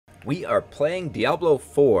We are playing Diablo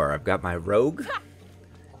 4. I've got my rogue,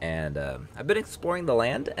 and I've been exploring the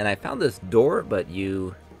land, and I found this door, but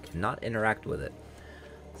you cannot interact with it.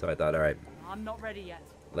 So I thought, all right, I'm not ready yet.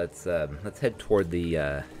 let's head toward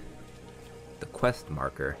the quest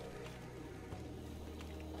marker.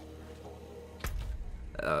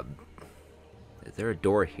 Is there a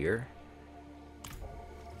door here?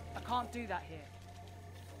 I can't do that here.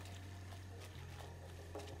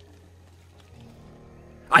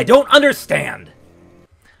 I don't understand!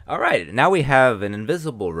 Alright, now we have an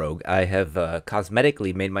invisible rogue. I have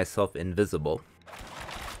cosmetically made myself invisible.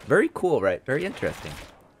 Very cool, right? Very interesting.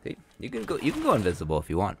 See, you can go invisible if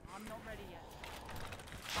you want. I'm not ready yet.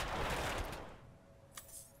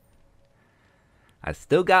 I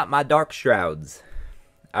still got my dark shrouds.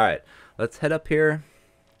 Alright, let's head up here.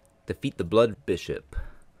 Defeat the Blood Bishop.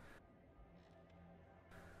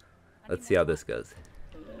 Let's see how this goes.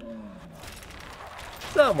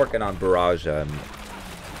 So I'm working on Barrage. I'm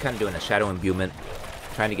kind of doing a shadow imbuement,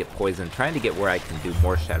 trying to get poison, trying to get where I can do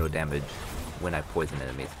more shadow damage when I poison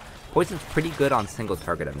enemies. Poison's pretty good on single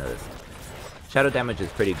target, I've noticed. Shadow damage is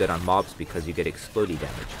pretty good on mobs because you get explodey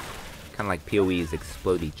damage. Kind of like PoE's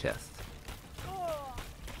explodey chest.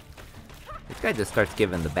 This guy just starts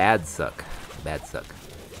giving the bad suck. The bad suck.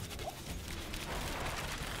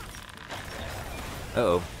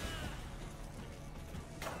 Uh-oh.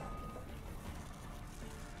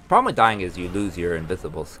 Problem with dying is you lose your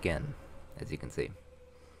invisible skin, as you can see.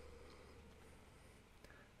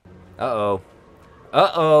 Uh-oh.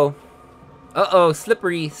 Uh-oh. Uh-oh,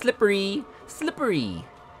 slippery, slippery, slippery.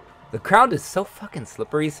 The ground is so fucking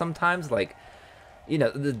slippery sometimes, like, you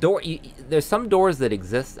know, the door, there's some doors that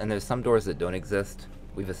exist and there's some doors that don't exist.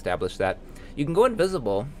 We've established that. You can go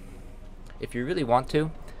invisible if you really want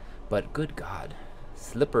to, but good God,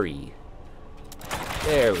 slippery.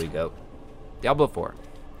 There we go. Diablo 4.